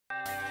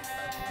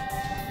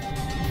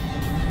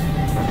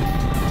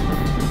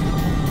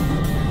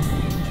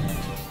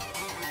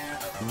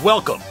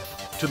Welcome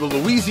to the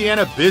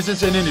Louisiana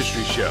Business and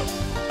Industry Show.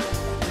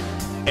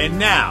 And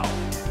now,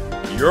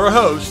 your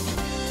host,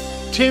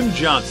 Tim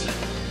Johnson.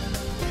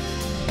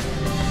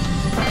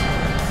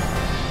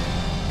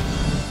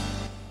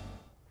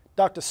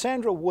 Dr.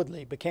 Sandra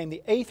Woodley became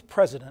the 8th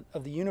president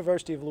of the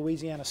University of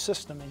Louisiana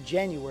System in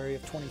January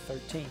of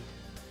 2013.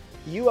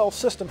 The UL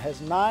system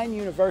has 9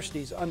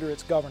 universities under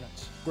its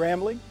governance: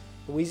 Grambling,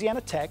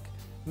 Louisiana Tech,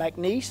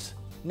 McNeese,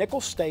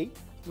 Nicholls State,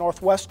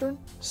 Northwestern,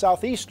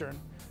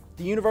 Southeastern,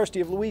 the University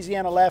of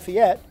Louisiana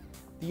Lafayette,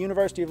 the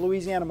University of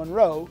Louisiana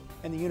Monroe,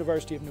 and the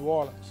University of New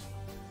Orleans.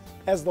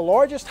 As the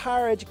largest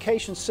higher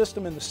education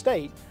system in the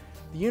state,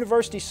 the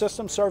university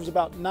system serves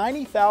about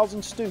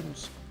 90,000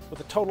 students with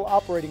a total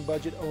operating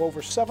budget of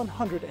over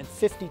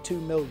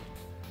 $752 million.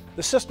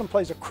 The system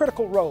plays a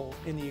critical role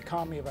in the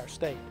economy of our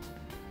state.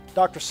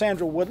 Dr.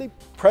 Sandra Woodley,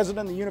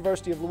 president of the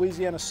University of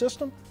Louisiana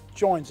System,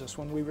 joins us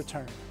when we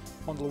return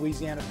on the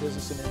Louisiana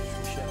Business and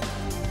Industry Show.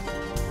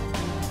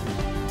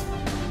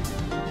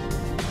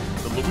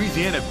 The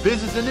Louisiana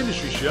Business and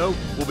Industry Show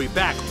will be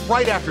back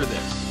right after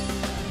this.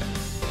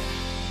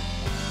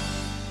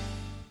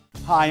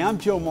 Hi, I'm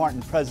Joe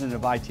Martin, president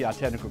of ITI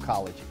Technical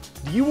College.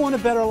 Do you want a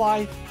better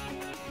life?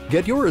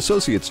 Get your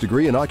associate's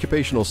degree in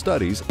occupational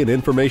studies in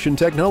information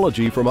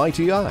technology from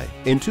ITI.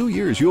 In 2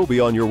 years, you'll be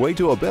on your way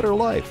to a better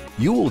life.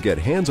 You will get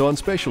hands-on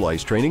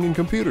specialized training in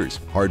computers,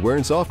 hardware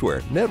and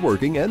software,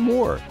 networking, and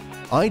more.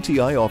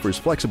 ITI offers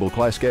flexible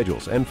class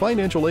schedules, and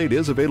financial aid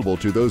is available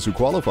to those who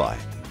qualify.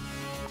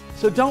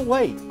 So don't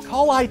wait.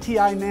 Call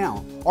ITI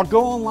now or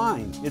go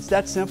online. It's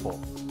that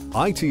simple.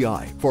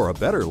 ITI for a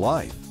better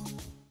life.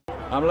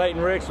 I'm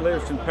Leighton Ricks,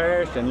 Livingston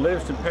Parish, and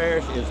Livingston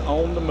Parish is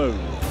on the move.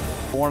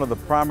 One of the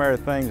primary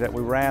things that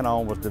we ran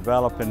on was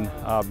developing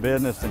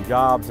business and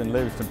jobs in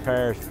Livingston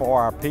Parish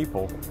for our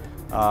people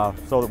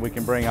so that we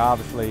can bring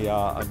obviously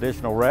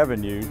additional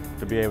revenue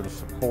to be able to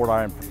support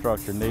our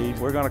infrastructure needs.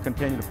 We're going to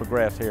continue to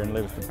progress here in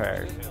Livingston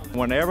Parish.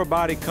 When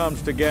everybody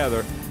comes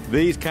together,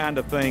 these kind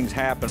of things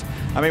happen.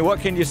 I mean, what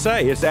can you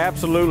say? It's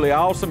absolutely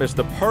awesome. It's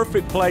the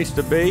perfect place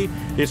to be.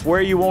 It's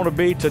where you want to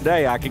be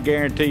today, I can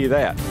guarantee you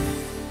that.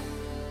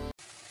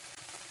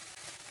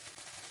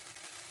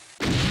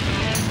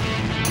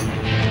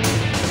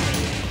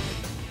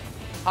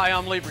 Hi,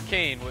 I'm Lee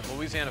Burkeen with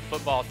Louisiana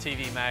Football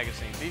TV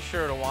Magazine. Be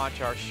sure to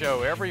watch our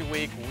show every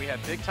week when we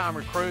have big-time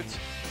recruits,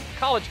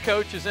 college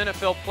coaches,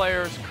 NFL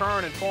players,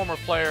 current and former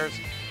players,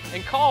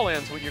 and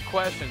call-ins with your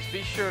questions.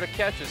 Be sure to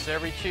catch us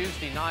every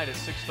Tuesday night at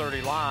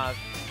 6:30 live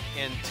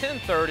and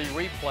 10:30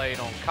 replayed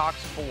on Cox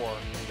 4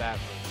 in Baton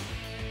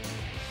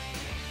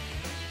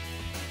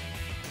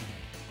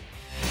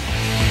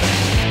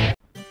Rouge.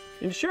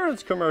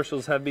 Insurance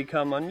commercials have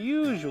become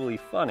unusually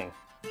funny.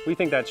 We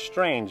think that's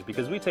strange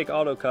because we take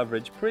auto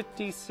coverage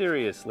pretty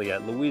seriously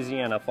at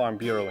Louisiana Farm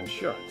Bureau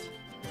Insurance.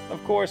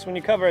 Of course, when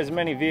you cover as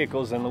many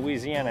vehicles in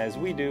Louisiana as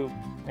we do,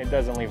 it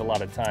doesn't leave a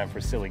lot of time for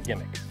silly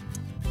gimmicks.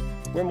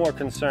 We're more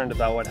concerned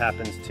about what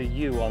happens to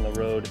you on the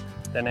road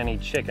than any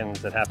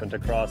chickens that happen to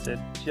cross it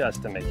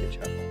just to make you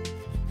chuckle.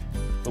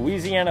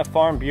 Louisiana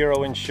Farm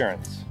Bureau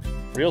Insurance.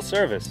 Real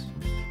service,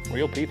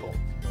 real people.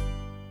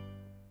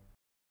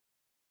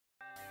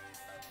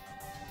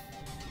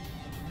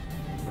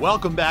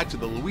 Welcome back to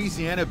the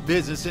Louisiana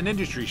Business and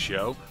Industry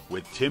Show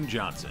with Tim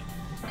Johnson.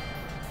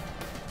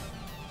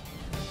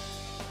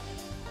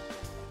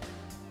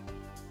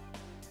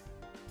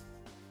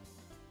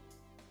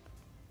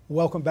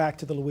 Welcome back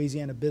to the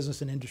Louisiana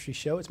Business and Industry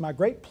Show. It's my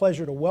great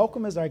pleasure to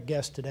welcome as our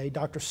guest today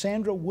Dr.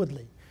 Sandra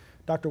Woodley.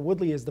 Dr.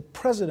 Woodley is the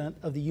president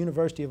of the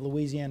University of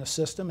Louisiana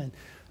System. And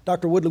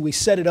Dr. Woodley, we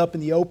set it up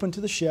in the open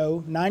to the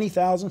show,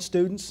 90,000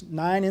 students,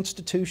 9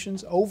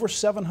 institutions, over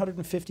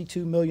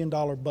 $752 million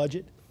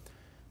budget.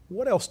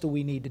 What else do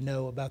we need to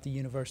know about the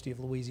University of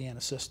Louisiana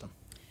System?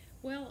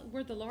 Well,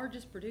 we're the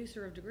largest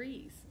producer of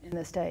degrees in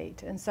the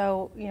state. And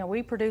so, you know,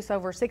 we produce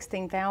over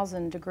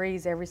 16,000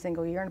 degrees every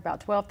single year, and about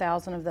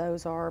 12,000 of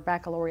those are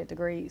baccalaureate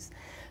degrees.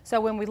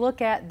 So when we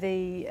look at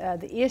the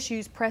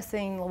issues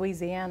pressing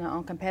Louisiana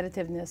on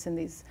competitiveness and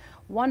these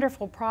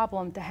wonderful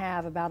problem to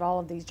have about all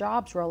of these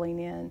jobs rolling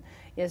in,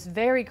 it's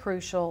very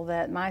crucial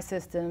that my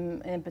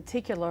system in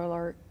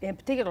particular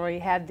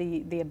had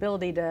the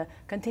ability to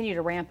continue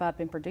to ramp up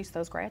and produce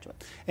those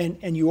graduates.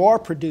 And you are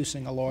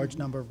producing a large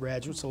number of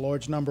graduates, a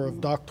large number of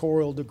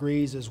doctoral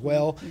degrees as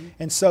well.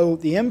 And so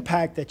the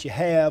impact that you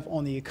have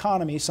on the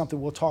economy is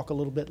something we'll talk a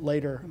little bit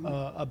later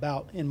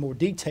about in more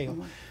detail.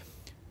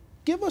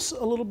 Give us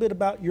a little bit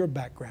about your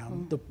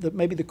background,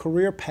 maybe the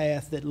career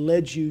path that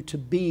led you to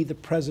be the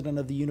president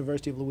of the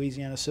University of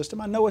Louisiana System.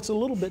 I know it's a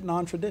little bit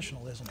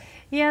non-traditional, isn't it?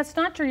 Yeah, it's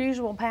not your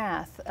usual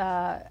path.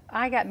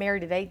 I got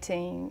married at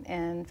 18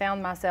 and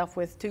found myself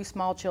with 2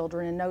 small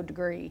children and no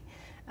degree.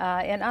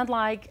 And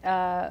unlike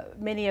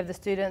many of the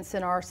students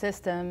in our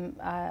system,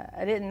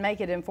 I didn't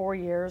make it in 4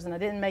 years and I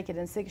didn't make it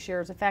in 6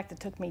 years. In fact,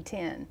 it took me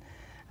 10.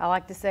 I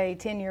like to say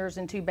 10 years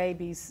and 2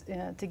 babies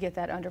to get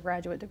that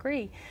undergraduate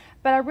degree.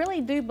 But I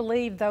really do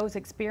believe those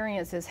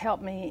experiences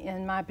helped me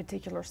in my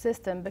particular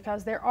system,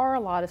 because there are a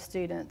lot of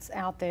students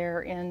out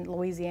there in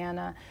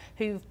Louisiana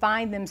who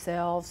find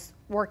themselves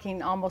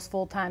working almost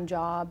full-time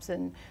jobs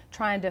and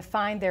trying to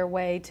find their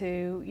way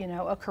to, you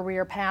know, a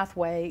career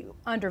pathway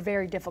under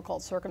very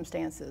difficult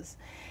circumstances.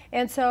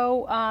 And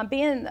so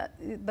being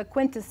the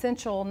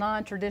quintessential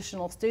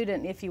non-traditional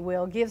student, if you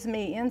will, gives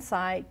me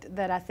insight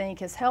that I think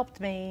has helped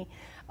me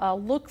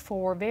look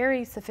for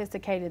very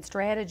sophisticated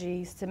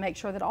strategies to make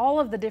sure that all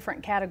of the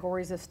different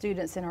categories of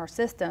students in our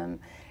system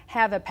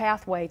have a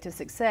pathway to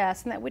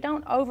success, and that we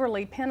don't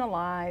overly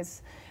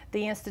penalize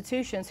the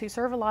institutions who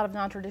serve a lot of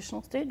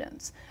non-traditional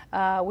students.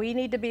 We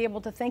need to be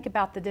able to think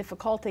about the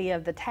difficulty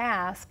of the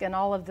task and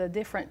all of the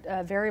different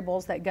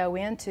variables that go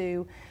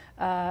into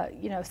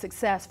you know,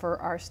 success for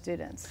our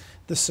students.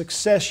 The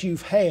success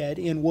you've had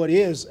in what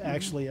is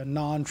actually a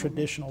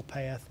non-traditional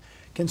path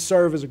can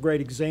serve as a great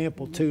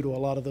example too to a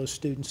lot of those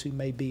students who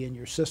may be in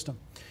your system.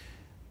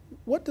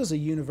 What does a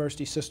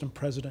university system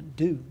president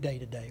do day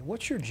to day?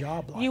 What's your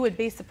job like? You would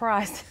be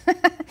surprised.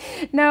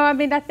 No, I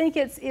mean, I think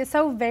it's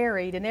so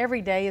varied, and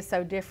every day is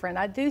so different.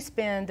 I do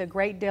spend a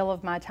great deal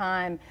of my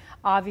time,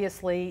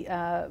 obviously,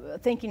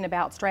 thinking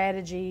about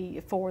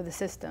strategy for the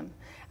system.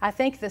 I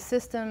think the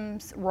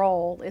system's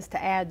role is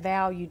to add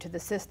value to the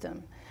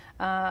system.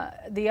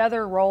 The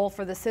other role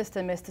for the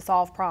system is to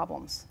solve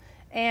problems.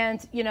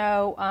 And, you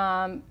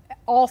know,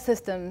 all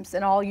systems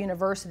and all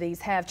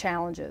universities have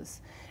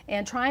challenges.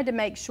 And trying to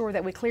make sure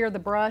that we clear the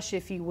brush,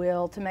 if you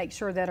will, to make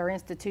sure that our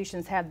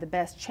institutions have the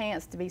best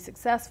chance to be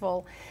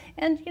successful.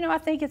 And, you know, I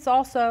think it's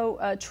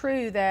also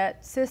true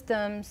that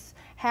systems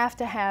have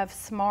to have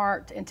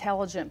smart,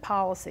 intelligent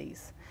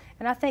policies.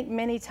 And I think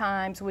many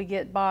times we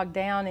get bogged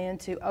down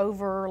into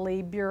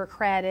overly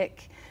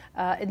bureaucratic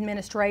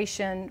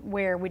administration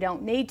where we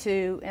don't need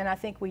to, and I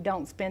think we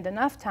don't spend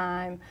enough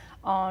time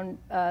on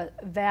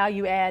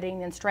value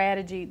adding and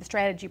strategy, the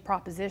strategy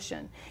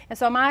proposition. And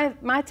so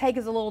my take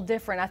is a little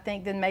different, I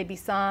think, than maybe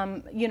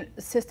some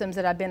systems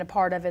that I've been a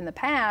part of in the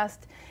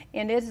past,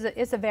 and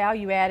it's a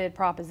value added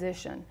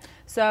proposition.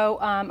 So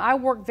I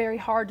work very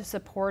hard to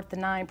support the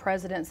 9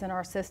 presidents in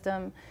our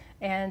system,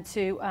 and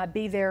to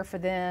be there for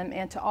them,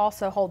 and to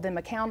also hold them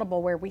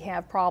accountable where we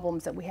have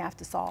problems that we have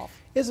to solve.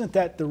 Isn't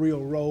that the real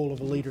role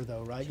of a leader,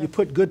 though, right? Sure. You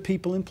put good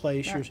people in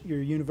place, right.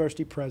 your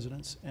university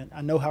presidents, and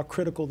I know how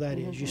critical that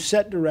is. You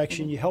set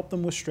direction, you help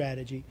them with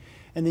strategy,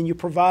 and then you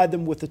provide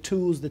them with the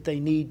tools that they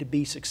need to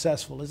be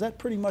successful. Is that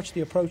pretty much the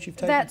approach you've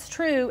taken? That's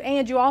true,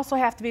 and you also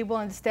have to be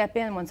willing to step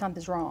in when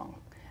something's wrong.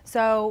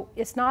 So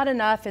it's not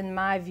enough, in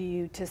my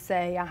view, to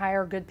say I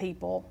hire good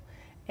people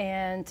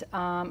and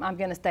I'm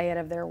going to stay out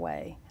of their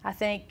way. I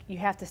think you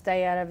have to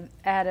stay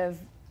out of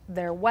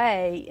their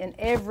way in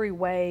every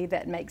way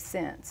that makes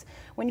sense.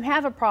 When you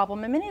have a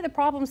problem, and many of the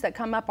problems that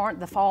come up aren't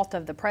the fault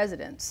of the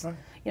presidents. Right.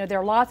 You know, there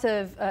are lots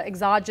of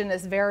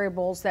exogenous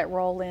variables that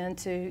roll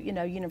into, you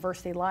know,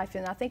 university life,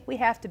 and I think we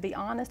have to be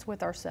honest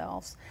with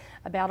ourselves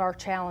about our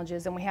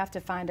challenges, and we have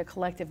to find a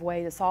collective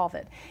way to solve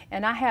it.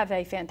 And I have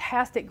a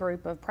fantastic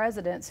group of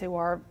presidents who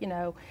are, you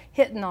know,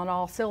 hitting on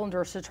all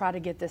cylinders to try to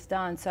get this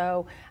done.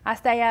 So I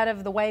stay out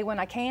of the way when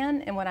I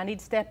can, and when I need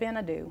to step in,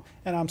 I do.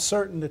 And I'm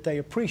certain that they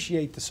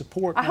appreciate the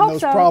support when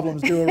those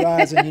problems do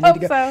arise, and you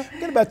need to go.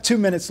 We've got about 2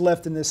 minutes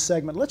left in this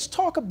segment. Let's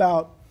talk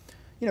about,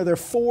 you know, there are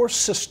 4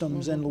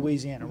 systems in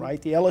Louisiana,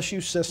 right? The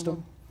LSU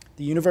system,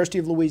 the University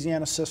of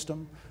Louisiana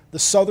system, the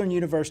Southern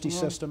University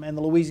system, and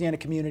the Louisiana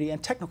Community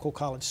and Technical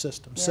College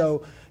system. Yes.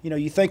 So, you know,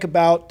 you think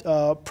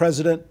about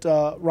President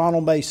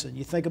Ronald Mason,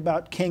 you think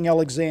about King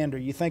Alexander,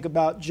 you think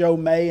about Joe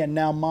May and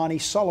now Monty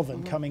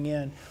Sullivan coming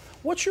in.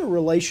 What's your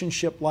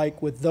relationship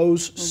like with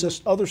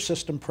those other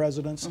system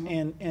presidents,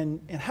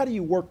 and how do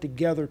you work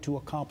together to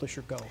accomplish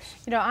your goals?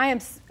 You know, I am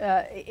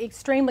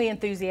extremely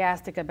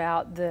enthusiastic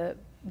about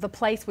the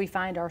place we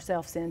find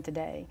ourselves in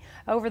today.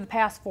 Over the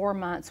past 4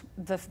 months,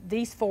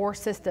 these 4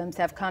 systems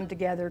have come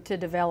together to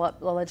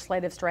develop a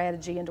legislative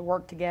strategy and to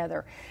work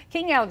together.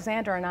 King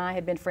Alexander and I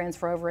have been friends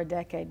for over a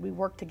decade. We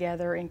worked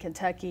together in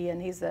Kentucky,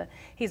 and he's a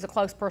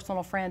close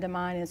personal friend of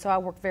mine, and so I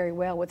work very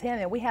well with him,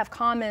 and we have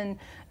common,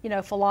 you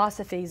know,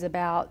 philosophies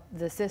about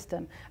the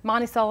system.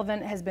 Monty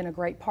Sullivan has been a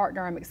great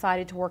partner. I'm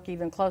excited to work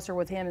even closer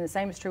with him, and the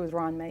same is true with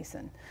Ron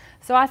Mason.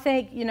 So I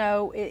think, you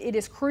know, it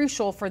is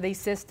crucial for these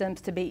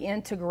systems to be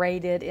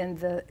integrated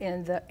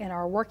in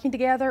our working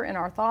together, in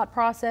our thought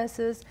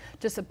processes,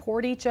 to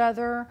support each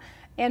other,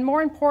 and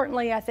more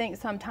importantly, I think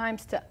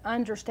sometimes to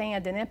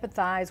understand and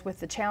empathize with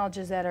the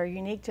challenges that are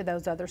unique to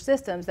those other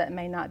systems that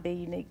may not be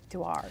unique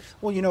to ours.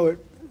 Well, you know,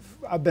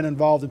 I've been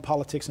involved in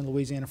politics in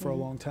Louisiana for a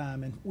long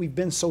time, and we've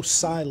been so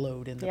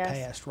siloed in the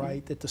past,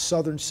 right? That the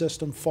Southern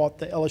system fought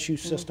the LSU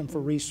system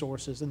for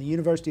resources, and the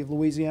University of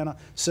Louisiana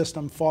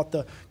system fought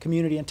the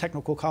Community and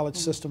Technical College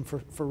system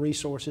for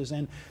resources.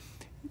 And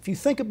if you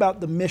think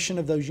about the mission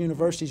of those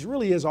universities, it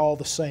really is all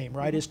the same,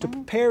 right? It's to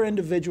prepare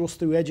individuals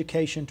through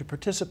education to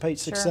participate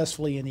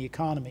successfully in the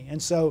economy. And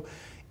so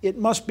it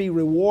must be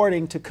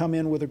rewarding to come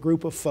in with a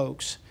group of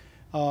folks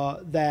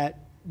that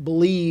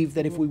believe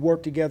that if we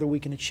work together, we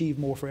can achieve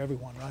more for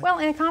everyone, right? Well,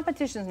 and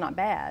competition is not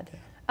bad. Yeah.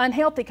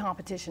 Unhealthy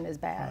competition is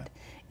bad. Right.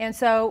 And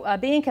so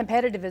being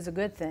competitive is a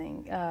good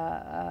thing.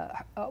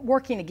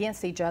 Working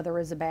against each other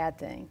is a bad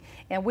thing.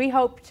 And we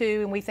hope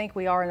to, and we think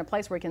we are in a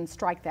place where we can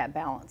strike that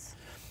balance.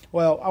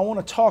 Well, I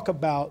want to talk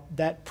about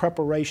that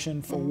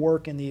preparation for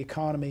work in the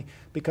economy,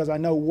 because I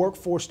know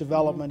workforce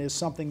development is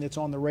something that's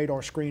on the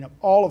radar screen of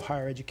all of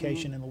higher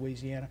education in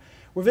Louisiana.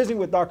 We're visiting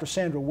with Dr.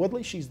 Sandra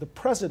Woodley. She's the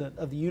president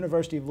of the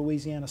University of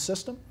Louisiana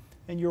System,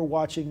 and you're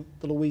watching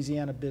the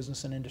Louisiana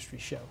Business and Industry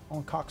Show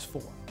on Cox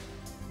 4.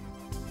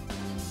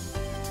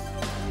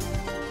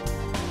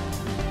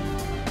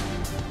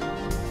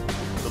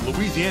 The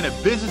Louisiana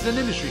Business and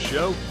Industry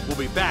Show will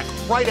be back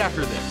right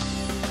after this.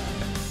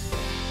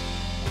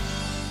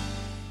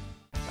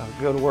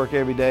 I go to work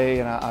every day,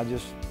 and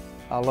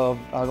I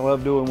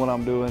love doing what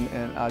I'm doing,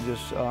 and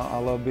I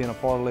love being a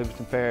part of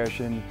Livingston Parish,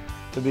 and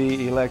to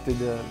be elected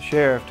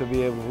sheriff, to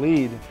be able to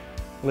lead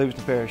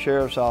Livingston Parish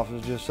Sheriff's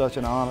Office is just such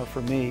an honor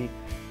for me.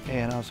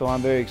 And so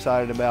I'm very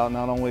excited about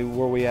not only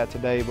where we're at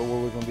today, but where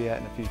we're going to be at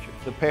in the future.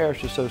 The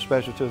parish is so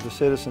special to us. The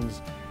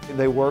citizens,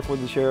 they work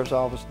with the Sheriff's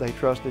Office, they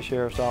trust the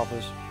Sheriff's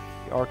Office.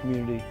 Our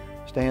community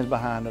stands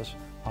behind us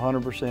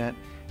 100%,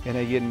 and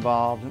they get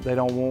involved. They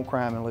don't want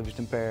crime in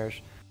Livingston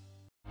Parish.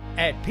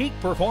 At Peak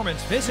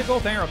Performance Physical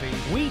Therapy,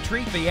 we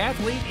treat the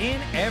athlete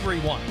in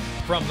everyone,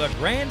 from the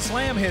Grand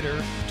Slam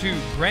hitter to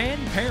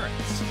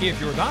grandparents. If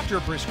your doctor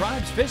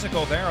prescribes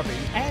physical therapy,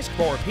 ask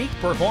for Peak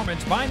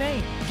Performance by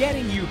name,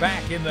 getting you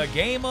back in the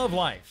game of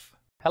life.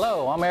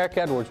 Hello, I'm Eric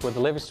Edwards with the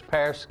Livingston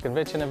Parish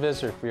Convention and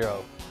Visitors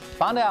Bureau.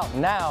 Find out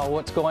now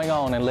what's going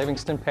on in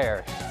Livingston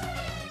Parish.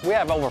 We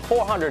have over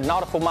 400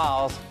 nautical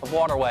miles of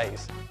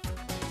waterways.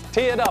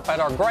 Tee it up at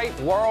our great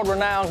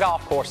world-renowned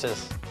golf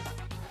courses.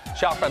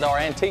 Shop at our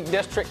antique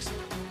districts,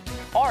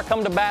 or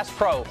come to Bass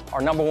Pro,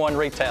 our #1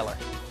 retailer.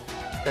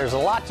 There's a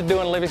lot to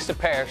do in Livingston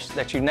Parish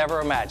that you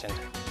never imagined.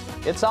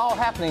 It's all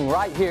happening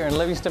right here in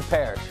Livingston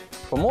Parish.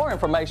 For more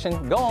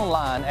information, go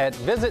online at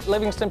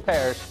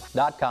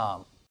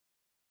visitlivingstonparish.com.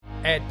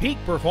 At Peak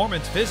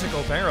Performance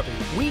Physical Therapy,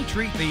 we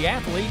treat the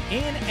athlete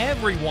in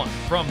everyone,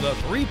 from the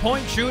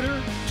three-point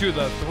shooter to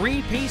the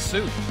three-piece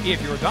suit.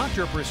 If your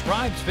doctor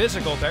prescribes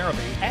physical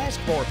therapy, ask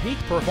for Peak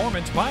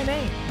Performance by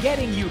name,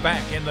 getting you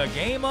back in the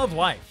game of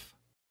life.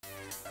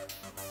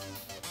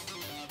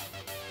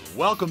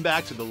 Welcome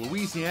back to the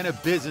Louisiana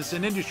Business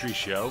and Industry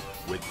Show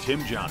with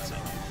Tim Johnson.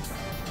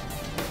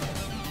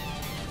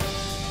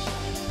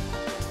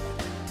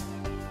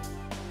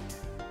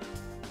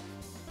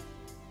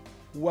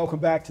 Welcome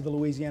back to the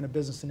Louisiana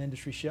Business and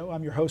Industry Show.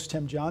 I'm your host,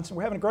 Tim Johnson.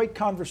 We're having a great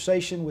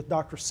conversation with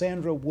Dr.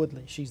 Sandra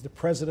Woodley. She's the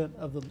president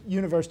of the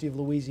University of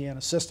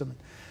Louisiana System.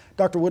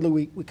 Dr.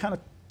 Woodley, we kind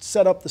of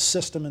set up the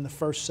system in the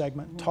first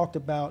segment and talked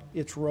about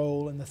its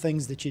role and the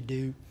things that you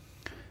do.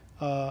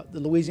 The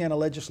Louisiana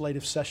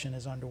legislative session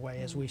is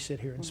underway as we sit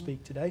here and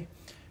speak today.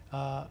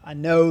 I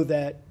know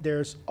that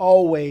there's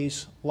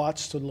always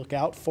lots to look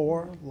out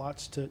for,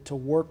 lots to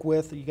work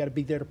with. You got to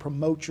be there to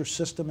promote your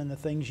system and the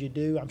things you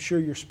do. I'm sure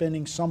you're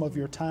spending some of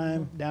your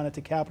time down at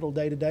the Capitol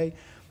day to day.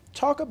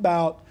 Talk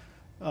about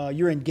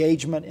your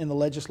engagement in the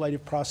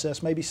legislative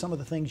process, maybe some of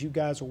the things you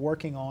guys are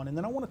working on, and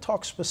then I want to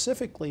talk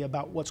specifically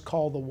about what's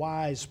called the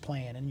WISE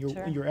plan and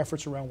your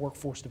efforts around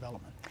workforce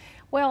development.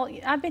 Well,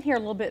 I've been here a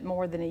little bit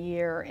more than a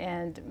year,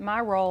 and my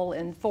role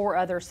in 4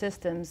 other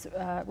systems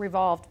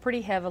revolved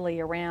pretty heavily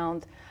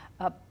around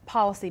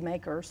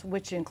policymakers,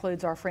 which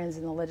includes our friends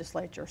in the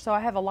legislature. So I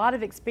have a lot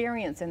of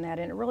experience in that,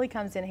 and it really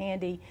comes in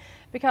handy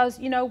because,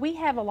 you know, we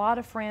have a lot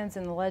of friends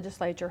in the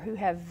legislature who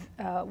have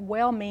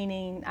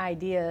well-meaning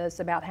ideas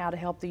about how to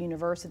help the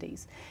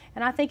universities.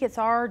 And I think it's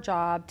our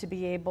job to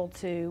be able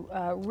to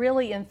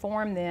really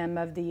inform them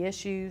of the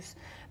issues,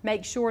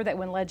 make sure that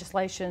when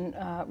legislation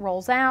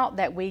rolls out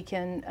that we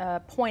can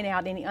point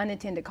out any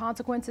unintended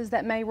consequences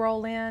that may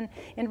roll in,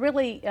 and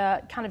really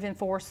kind of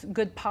enforce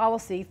good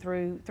policy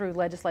through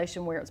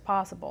legislation where it's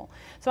possible.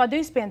 So I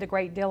do spend a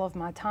great deal of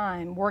my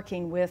time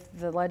working with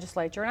the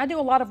legislature, and I do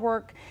a lot of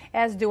work,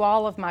 as do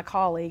all of my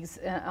colleagues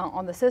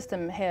on the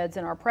system heads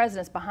and our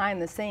presidents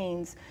behind the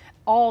scenes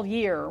all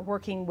year,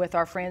 working with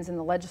our friends in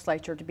the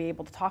legislature to be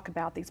able to talk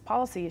about these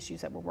policy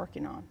issues that we're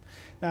working on.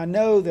 Now, I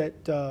know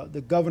that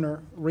the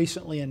governor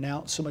recently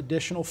announced some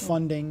additional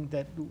funding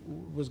that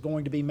was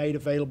going to be made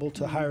available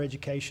to higher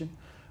education.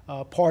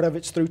 Part of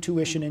it's through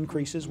tuition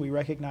increases, we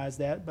recognize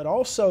that, but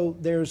also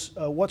there's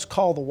what's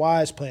called the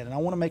WISE plan, and I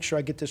want to make sure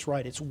I get this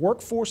right. It's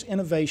Workforce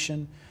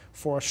Innovation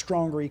for a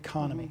Stronger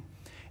Economy.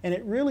 And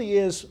it really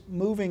is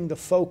moving the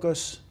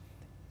focus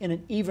in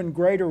an even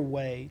greater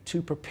way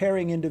to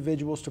preparing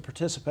individuals to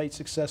participate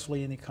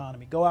successfully in the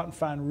economy, go out and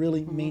find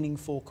really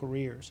meaningful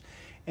careers.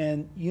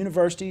 and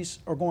universities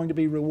are going to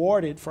be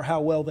rewarded for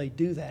how well they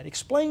do that.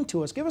 Explain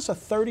to us, give us a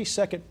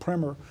 30-second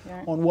primer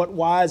on what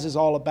WISE is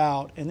all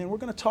about, and then we're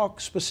going to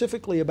talk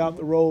specifically about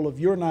the role of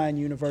your 9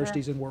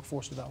 universities in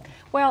workforce development.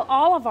 Well,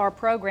 all of our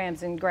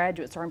programs and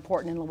graduates are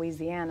important in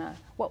Louisiana.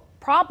 What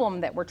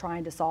problem that we're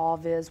trying to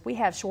solve is we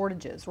have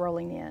shortages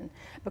rolling in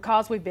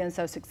because we've been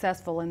so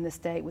successful in this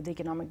state with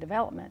economic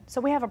development. So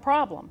we have a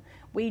problem.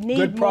 We need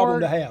good problem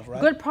to have,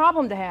 right? Good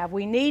problem to have.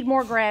 We need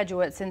more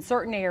graduates in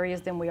certain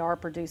areas than we are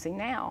producing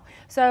now.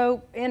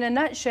 So in a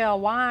nutshell,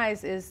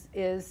 WISE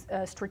is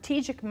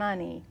strategic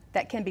money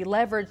that can be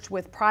leveraged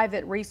with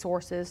private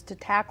resources to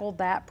tackle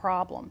that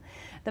problem.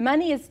 The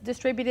money is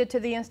distributed to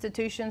the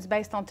institutions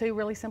based on 2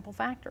 really simple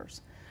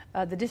factors.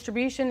 The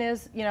distribution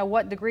is,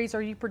 what degrees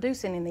are you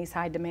producing in these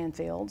high demand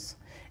fields,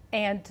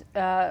 and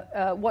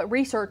what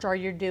research are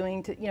you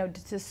doing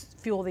to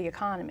fuel the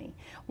economy.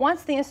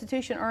 Once the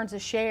institution earns a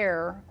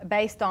share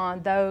based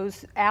on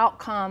those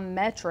outcome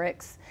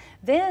metrics,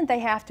 then they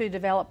have to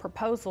develop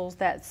proposals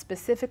that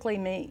specifically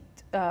meet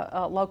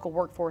local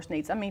workforce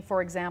needs. I mean,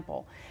 for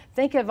example,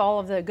 think of all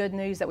of the good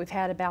news that we've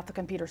had about the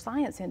computer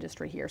science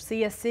industry here,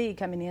 CSC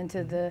coming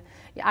into the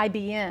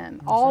IBM.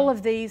 All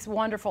of these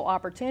wonderful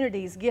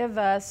opportunities give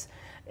us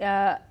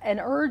an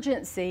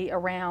urgency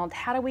around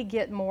how do we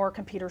get more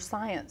computer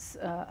science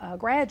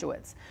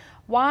graduates.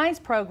 WISE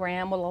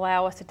program will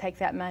allow us to take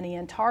that money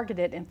and target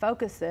it and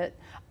focus it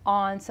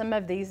on some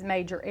of these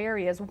major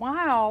areas,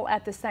 while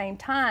at the same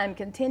time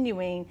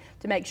continuing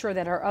to make sure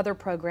that our other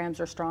programs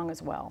are strong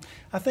as well.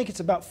 I think it's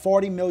about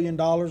 $40 million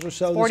or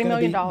so that's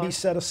going to be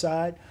set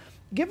aside.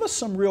 Give us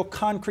some real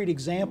concrete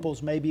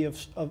examples maybe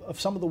of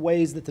some of the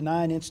ways that the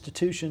 9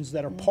 institutions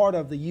that are part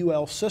of the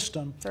UL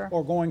system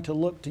are going to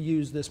look to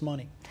use this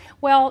money.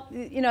 Well,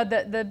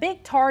 the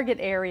big target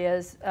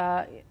areas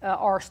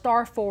are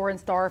Star 4 and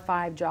Star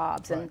 5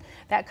 jobs, and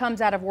that comes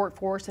out of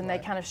workforce, and they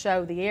kind of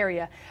show the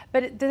area.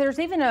 But there's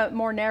even a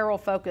more narrow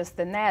focus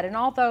than that, and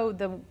although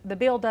the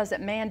bill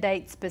doesn't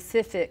mandate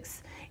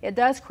specifics, it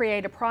does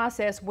create a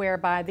process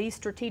whereby these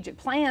strategic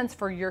plans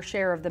for your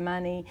share of the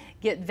money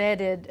get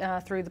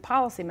vetted through the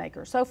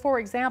policymakers. So for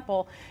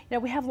example,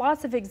 we have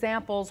lots of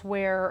examples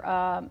where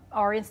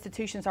our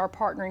institutions are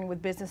partnering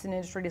with business and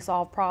industry to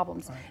solve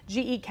problems.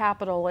 GE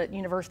Capital at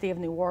University of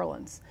New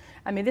Orleans.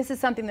 I mean, this is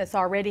something that's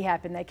already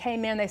happened. They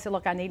came in, they said,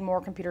 look, I need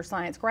more computer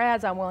science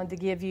grads. I'm willing to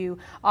give you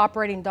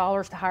operating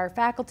dollars to hire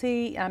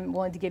faculty. I'm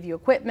willing to give you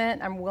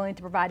equipment. I'm willing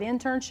to provide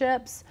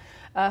internships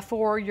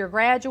for your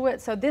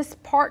graduates. So this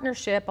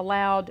partnership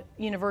allowed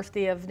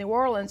University of New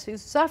Orleans, who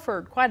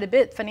suffered quite a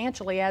bit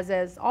financially,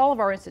 as all of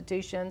our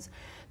institutions,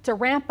 to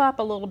ramp up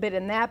a little bit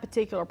in that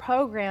particular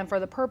program for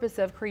the purpose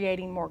of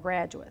creating more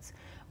graduates.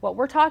 What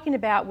we're talking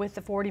about with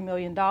the $40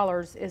 million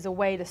is a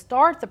way to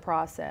start the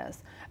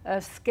process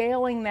of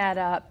scaling that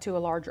up to a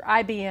larger.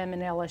 IBM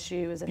and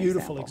LSU is an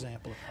beautiful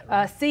example of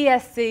that, right?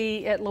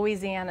 CSC at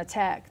Louisiana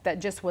Tech that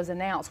just was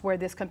announced, where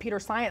this computer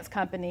science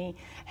company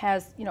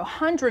has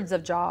hundreds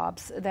of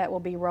jobs that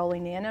will be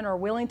rolling in and are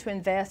willing to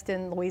invest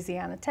in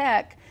Louisiana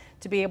Tech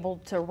to be able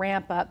to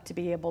ramp up to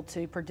be able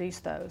to produce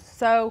those.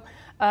 So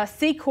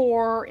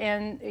Secor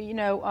and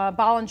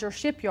Bollinger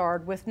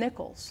Shipyard with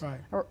Nichols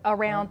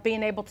around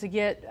being able to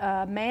get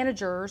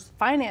managers,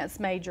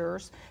 finance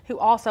majors who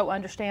also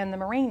understand the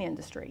marine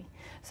industry.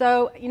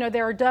 So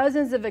there are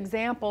dozens of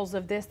examples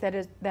of this that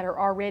are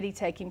already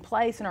taking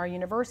place in our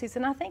universities,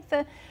 and I think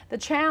the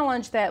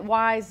challenge that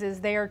WISE is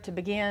there to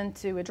begin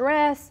to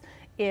address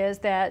is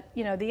that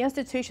the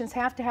institutions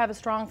have to have a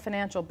strong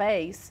financial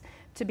base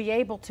to be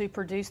able to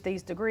produce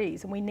these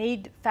degrees. And we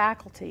need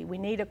faculty, we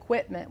need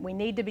equipment, we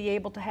need to be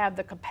able to have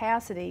the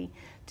capacity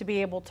to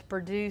be able to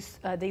produce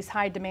these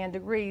high demand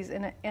degrees.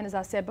 And as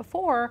I said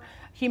before,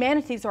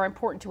 humanities are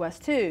important to us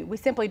too. We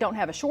simply don't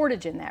have a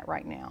shortage in that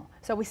right now.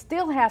 So we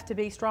still have to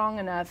be strong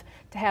enough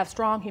to have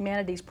strong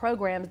humanities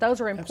programs. Those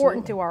are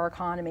important to our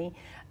economy.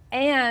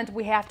 And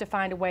we have to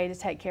find a way to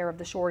take care of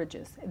the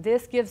shortages.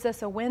 This gives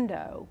us a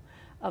window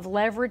of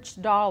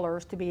leveraged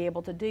dollars to be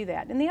able to do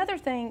that. And the other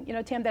thing,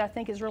 Tim, that I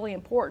think is really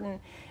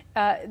important,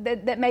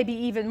 that may be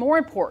even more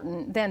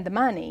important than the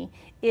money,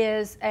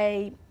 is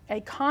a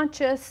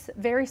conscious,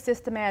 very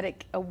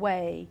systematic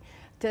way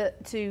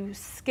to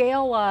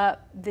scale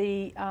up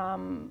the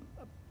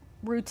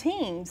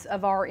routines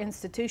of our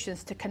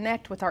institutions to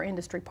connect with our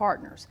industry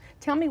partners.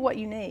 Tell me what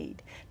you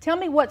need. Tell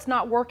me what's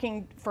not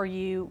working for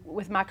you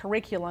with my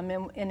curriculum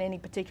in any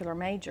particular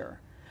major.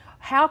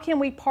 How can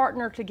we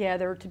partner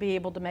together to be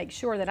able to make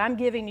sure that I'm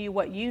giving you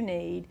what you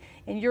need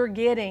and you're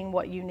getting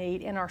what you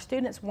need, and our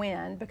students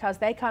win because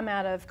they come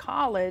out of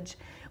college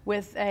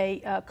with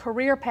a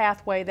career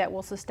pathway that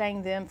will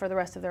sustain them for the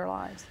rest of their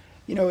lives?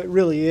 It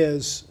really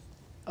is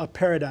a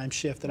paradigm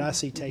shift that I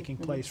see taking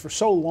place. For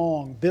so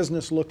long,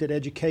 business looked at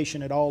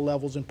education at all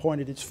levels and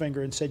pointed its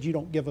finger and said, you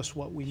don't give us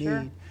what we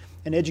need.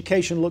 And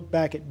education looked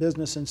back at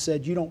business and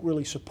said, you don't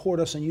really support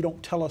us and you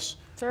don't tell us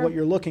what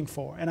you're looking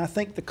for. And I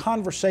think the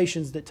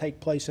conversations that take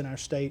place in our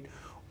state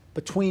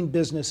between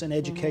business and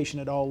education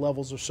at all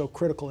levels are so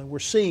critical, and we're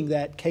seeing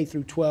that K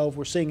through 12,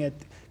 we're seeing it at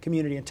the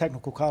community and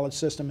technical college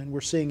system, and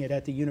we're seeing it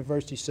at the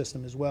university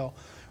system as well.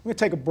 We're going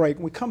to take a break.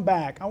 When we come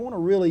back, I want to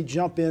really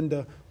jump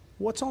into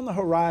what's on the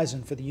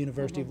horizon for the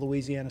University of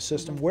Louisiana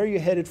System, where you're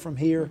headed from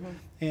here,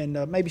 and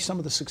maybe some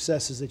of the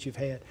successes that you've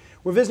had.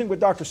 We're visiting with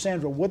Dr.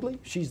 Sandra Woodley.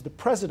 She's the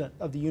president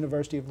of the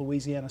University of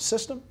Louisiana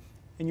System,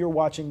 and you're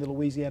watching the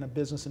Louisiana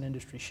Business and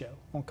Industry Show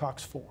on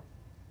Cox 4.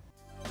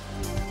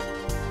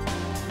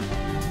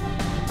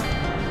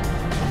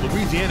 The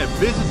Louisiana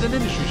Business and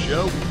Industry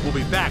Show will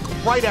be back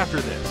right after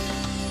this.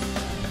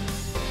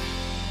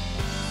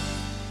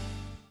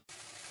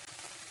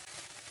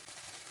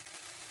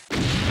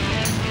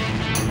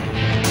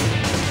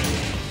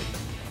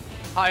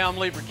 Hi, I'm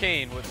Lieber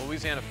Keane with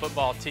Louisiana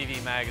Football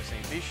TV Magazine.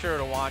 Be sure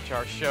to watch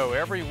our show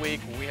every week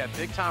where we have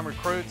big-time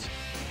recruits,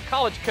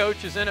 college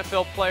coaches,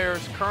 NFL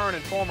players, current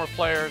and former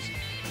players,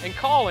 and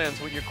call-ins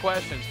with your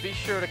questions. Be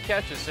sure to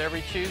catch us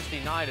every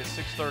Tuesday night at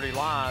 6:30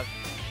 live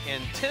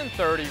and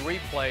 10:30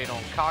 replayed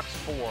on Cox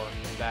 4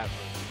 in Baton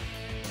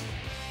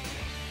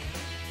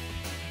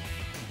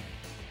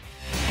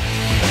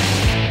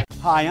Rouge.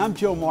 Hi, I'm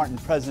Joe Martin,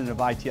 president of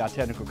ITI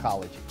Technical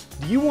College.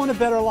 Do you want a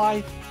better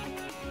life?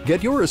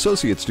 Get your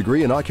associate's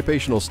degree in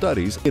occupational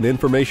studies in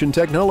information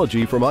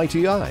technology from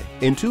ITI.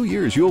 In 2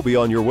 years, you'll be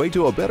on your way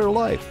to a better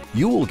life.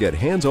 You will get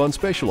hands-on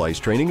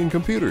specialized training in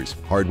computers,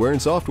 hardware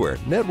and software,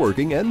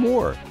 networking, and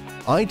more.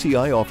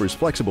 ITI offers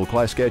flexible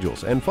class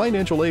schedules, and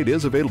financial aid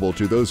is available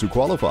to those who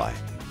qualify.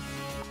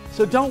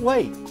 So don't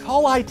wait.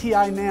 Call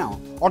ITI now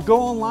or go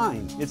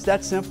online. It's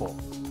that simple.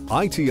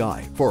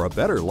 ITI for a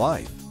better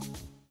life.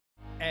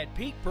 At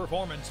Peak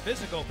Performance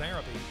Physical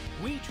Therapy,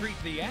 we treat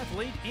the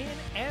athlete in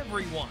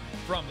everyone,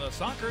 from the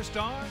soccer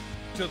star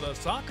to the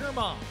soccer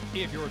mom.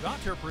 If your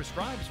doctor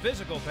prescribes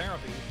physical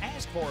therapy,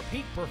 ask for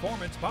Peak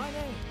Performance by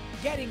name,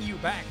 getting you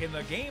back in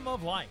the game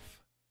of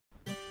life.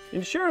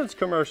 Insurance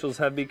commercials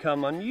have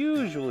become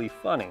unusually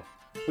funny.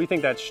 We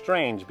think that's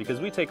strange because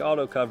we take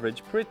auto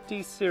coverage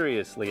pretty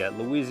seriously at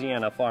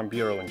Louisiana Farm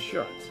Bureau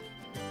Insurance.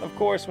 Of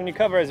course, when you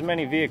cover as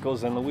many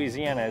vehicles in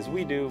Louisiana as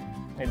we do,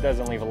 it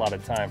doesn't leave a lot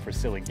of time for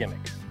silly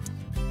gimmicks.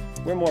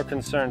 We're more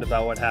concerned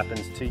about what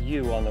happens to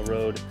you on the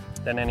road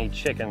than any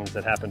chickens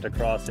that happen to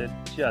cross it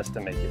just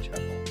to make you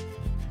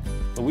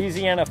chuckle.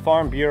 Louisiana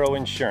Farm Bureau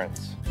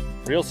Insurance.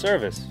 Real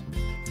service,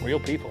 real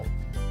people.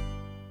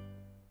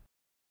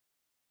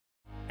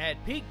 At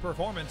Peak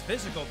Performance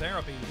Physical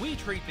Therapy, we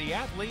treat the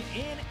athlete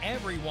in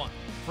everyone,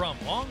 from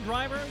long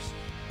drivers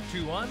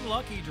to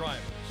unlucky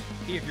drivers.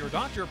 If your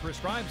doctor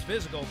prescribes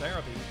physical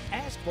therapy,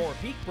 ask for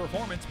Peak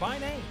Performance by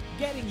name,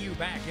 getting you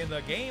back in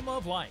the game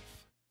of life.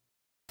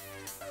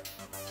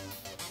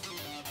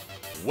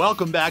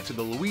 Welcome back to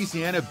the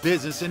Louisiana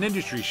Business and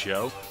Industry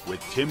Show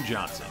with Tim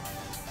Johnson.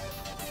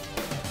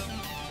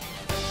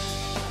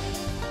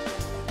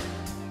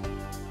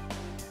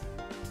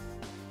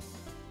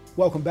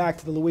 Welcome back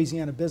to the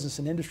Louisiana Business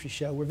and Industry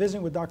Show. We're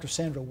visiting with Dr.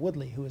 Sandra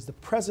Woodley, who is the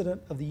president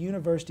of the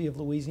University of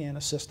Louisiana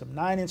System.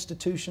 9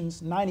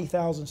 institutions,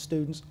 90,000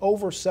 students,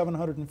 over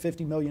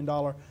 $750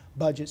 million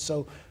budget,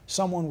 so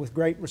someone with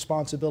great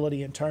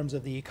responsibility in terms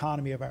of the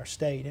economy of our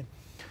state. And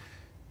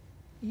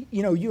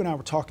you know, you and I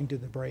were talking to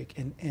the break,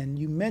 and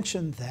you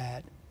mentioned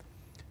that,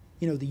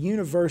 you know, the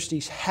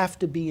universities have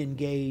to be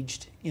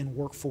engaged in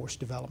workforce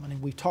development,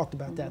 and we talked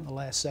about that in the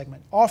last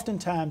segment.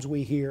 Oftentimes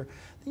we hear,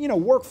 you know,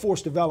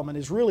 workforce development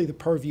is really the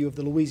purview of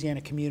the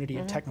Louisiana Community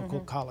and Technical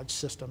College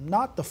System,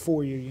 not the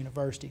four-year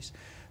universities.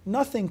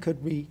 Nothing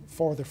could be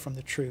farther from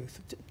the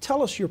truth.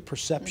 Tell us your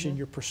perception,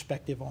 your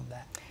perspective on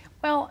that.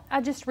 Well,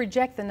 I just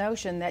reject the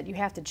notion that you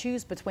have to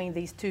choose between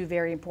these two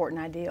very important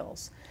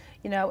ideals.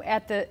 You know,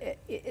 at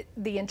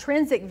the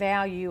intrinsic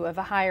value of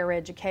a higher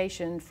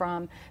education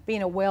from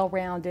being a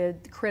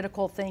well-rounded,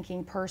 critical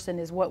thinking person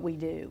is what we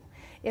do.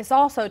 It's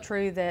also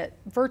true that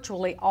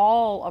virtually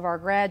all of our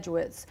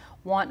graduates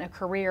want a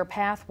career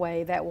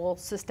pathway that will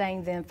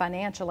sustain them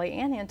financially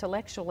and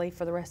intellectually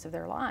for the rest of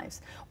their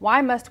lives.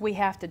 Why must we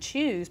have to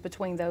choose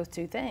between those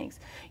two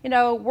things? You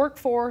know,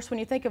 workforce, when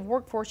you think of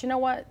workforce, you know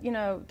what? You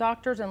know,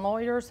 doctors and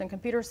lawyers and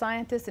computer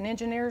scientists and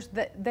engineers,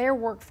 they're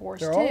workforce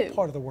too. They're all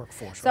part of the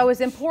workforce, So right?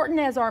 as important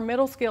as our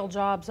middle skill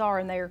jobs are,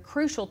 and they are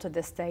crucial to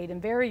this state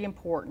and very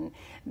important,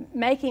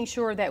 making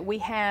sure that we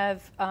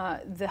have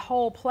the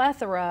whole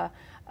plethora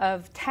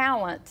of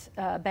talent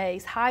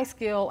base, high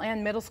skill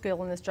and middle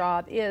skill in this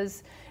job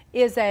is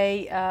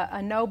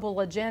a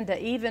noble agenda,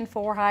 even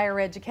for higher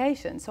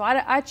education. So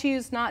I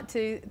choose not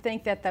to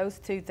think that those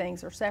two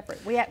things are separate.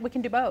 We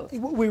can do both.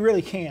 We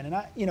really can.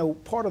 And you know,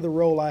 part of the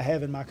role I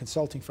have in my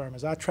consulting firm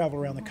is I travel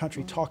around the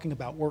country talking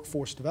about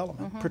workforce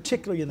development,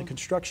 particularly in the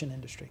construction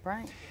industry.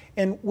 Right.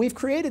 And we've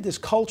created this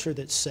culture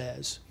that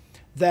says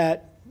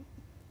that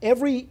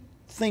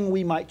everything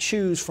we might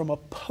choose from a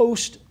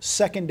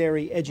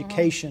post-secondary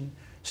education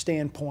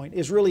standpoint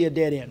is really a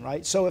dead end,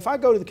 right? So if I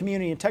go to the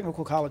community and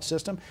technical college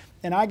system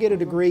and I get a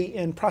degree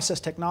in process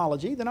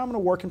technology, then I'm going to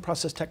work in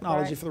process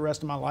technology for the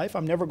rest of my life.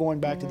 I'm never going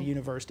back to the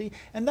university.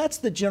 And that's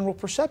the general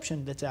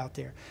perception that's out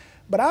there.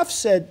 But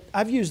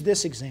I've used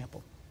this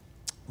example.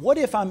 What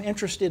if I'm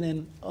interested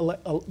in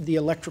the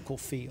electrical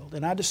field,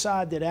 and I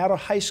decide that out of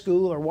high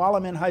school, or while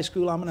I'm in high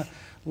school, I'm going to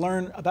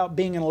learn about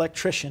being an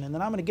electrician, and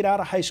then I'm going to get out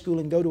of high school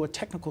and go to a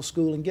technical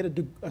school and get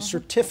a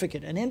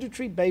certificate, an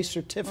industry-based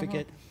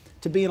certificate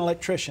to be an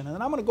electrician. And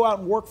then I'm going to go out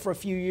and work for a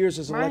few years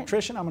as an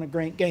electrician. I'm going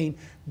to gain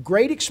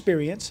great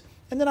experience,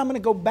 and then I'm going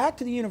to go back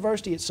to the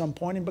university at some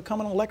point and become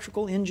an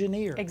electrical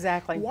engineer.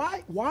 Exactly.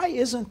 Why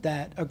isn't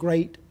that a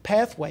great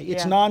pathway?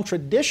 It's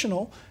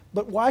non-traditional,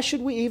 but why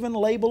should we even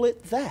label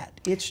it that?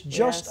 It's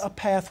just a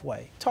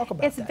pathway. Talk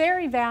about that. It's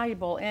very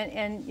valuable,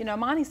 and you know,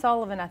 Monty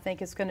Sullivan, I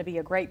think, is going to be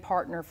a great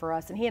partner for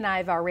us, and he and I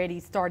have already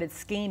started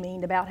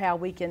scheming about how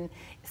we can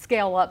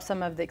scale up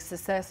some of the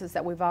successes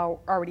that we've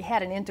already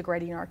had in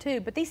integrating our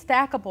two. But these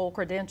stackable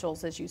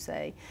credentials, as you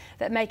say,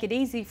 that make it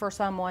easy for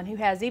someone who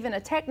has even a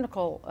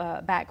technical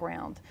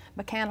background,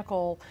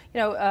 mechanical,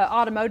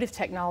 automotive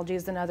technology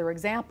is another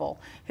example,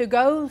 who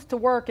goes to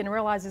work and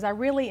realizes, I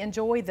really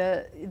enjoy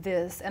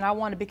this, and I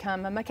want to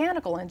become a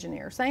mechanical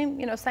engineer.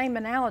 Same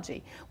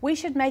analogy. We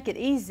should make it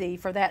easy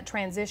for that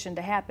transition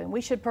to happen.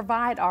 We should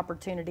provide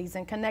opportunities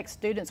and connect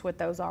students with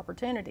those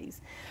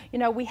opportunities. You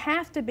know, we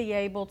have to be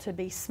able to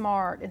be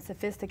smart and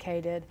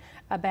sophisticated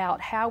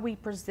about how we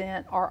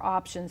present our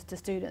options to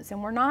students,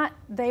 and we're not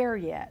there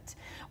yet.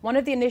 One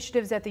of the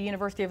initiatives at the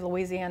University of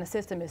Louisiana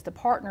System is to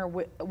partner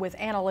with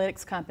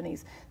analytics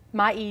companies.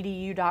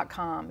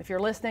 myedu.com. If you're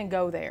listening,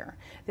 go there.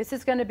 This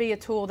is going to be a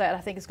tool that I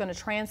think is going to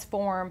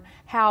transform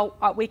how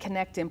we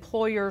connect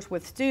employers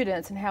with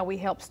students and how we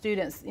help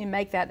students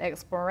make that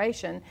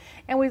exploration.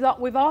 And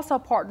we've also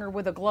partnered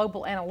with a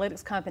global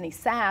analytics company,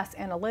 SAS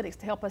Analytics,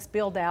 to help us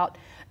build out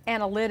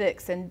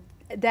analytics and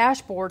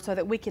dashboards so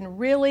that we can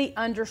really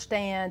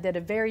understand at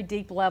a very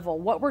deep level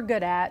what we're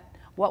good at,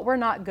 what we're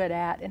not good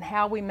at, and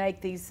how we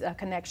make these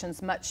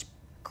connections much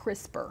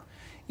crisper.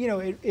 You know,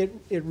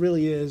 it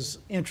really is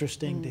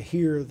interesting to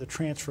hear the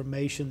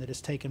transformation that has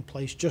taken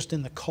place just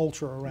in the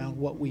culture around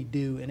what we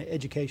do in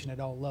education at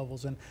all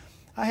levels. And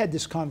I had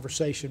this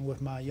conversation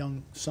with my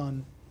young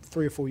son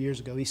 3 or 4 years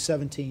ago. He's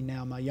 17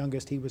 now. My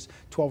youngest, he was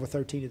 12 or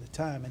 13 at the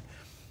time. And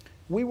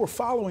we were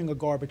following a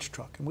garbage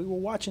truck, and we were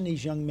watching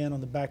these young men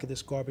on the back of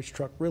this garbage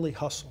truck really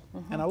hustle.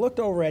 And I looked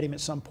over at him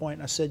at some point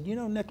and I said, you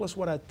know, Nicholas,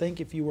 what I'd think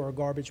if you were a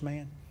garbage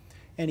man?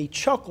 And he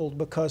chuckled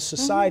because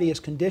society has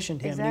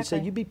conditioned him. And he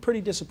said, you'd be pretty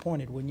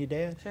disappointed, wouldn't you,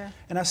 Dad? Sure.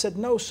 And I said,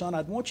 no, son,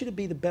 I'd want you to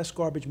be the best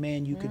garbage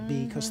man you could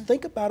be, because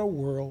think about a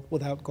world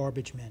without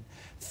garbage men.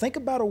 Think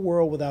about a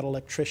world without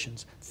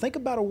electricians. Think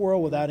about a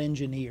world without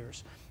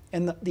engineers.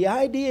 And the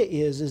idea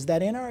is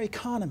that in our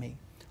economy,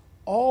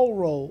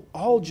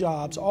 all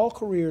jobs, all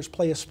careers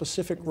play a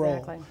specific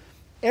role.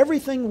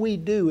 Everything we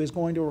do is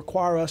going to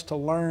require us to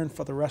learn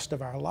for the rest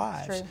of our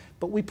lives.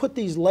 But we put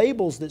these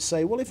labels that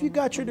say, well, if you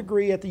got your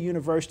degree at the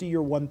university,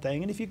 you're one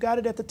thing, and if you got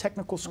it at the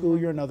technical school,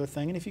 you're another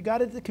thing, and if you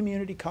got it at the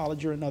community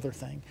college, you're another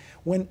thing.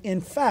 When in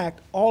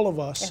fact, all of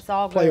us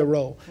play a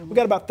role. We've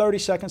got about 30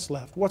 seconds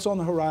left. What's on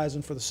the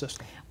horizon for the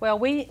system? Well,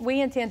 we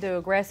intend to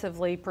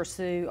aggressively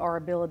pursue our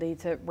ability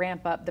to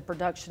ramp up the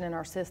production in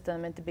our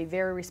system and to be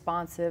very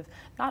responsive,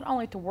 not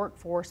only to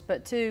workforce,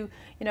 but to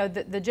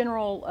the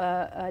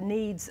general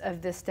needs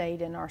of this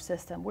state and our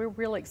system. We're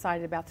really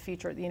excited about the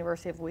future at the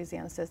University of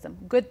Louisiana System.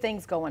 Good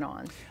things going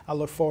on. I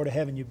look forward to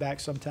having you back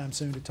sometime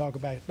soon to talk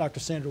about it.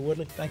 Dr. Sandra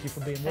Woodley, thank you for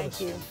being with us.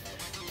 Thank you.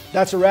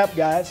 That's a wrap,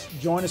 guys.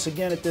 Join us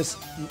again at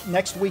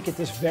next week at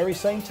this very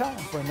same time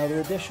for another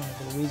edition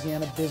of the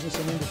Louisiana Business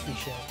and Industry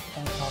Show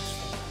on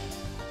Cox.